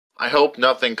I hope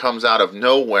nothing comes out of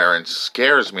nowhere and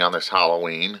scares me on this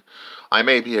Halloween. I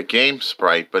may be a game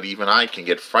sprite, but even I can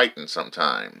get frightened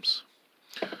sometimes.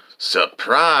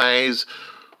 Surprise!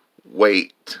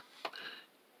 Wait.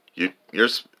 You're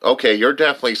okay, you're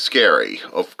definitely scary.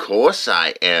 Of course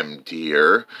I am,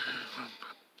 dear.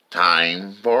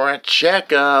 Time for a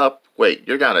checkup. Wait,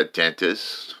 you're not a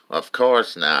dentist. Of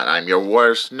course not. I'm your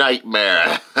worst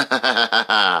nightmare.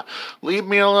 Leave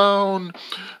me alone.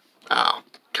 Oh,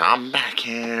 come back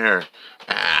here.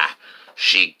 Ah,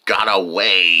 she got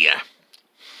away.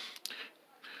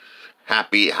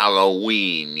 Happy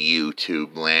Halloween,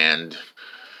 YouTube land.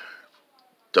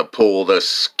 To pull the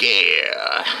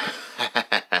scare.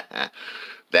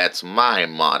 That's my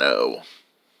motto.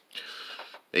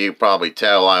 You can probably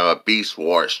tell I'm a Beast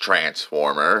Wars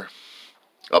Transformer.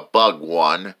 A bug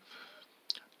one.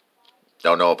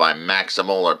 Don't know if I'm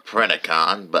Maximal or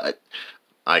Predacon, but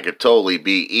I could totally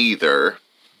be either.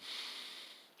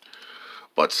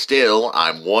 But still,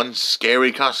 I'm one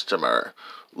scary customer.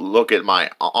 Look at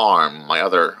my arm, my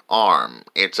other arm.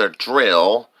 It's a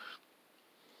drill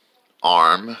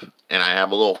arm, and I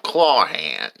have a little claw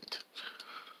hand.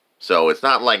 So it's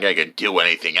not like I could do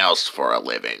anything else for a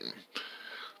living.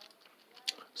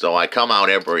 So I come out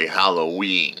every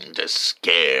Halloween to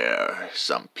scare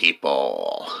some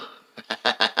people.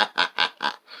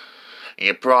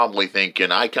 You're probably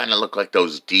thinking, I kind of look like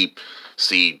those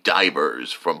deep-sea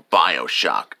divers from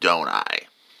BioShock, don't I?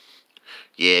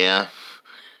 Yeah?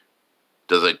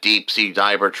 Does a deep-sea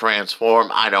diver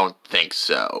transform? I don't think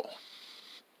so.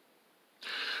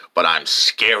 But I'm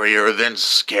scarier than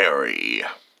scary.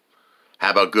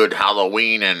 Have a good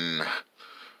Halloween and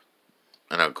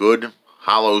a good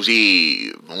Hallows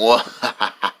Eve.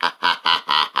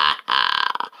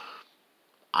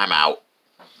 I'm out.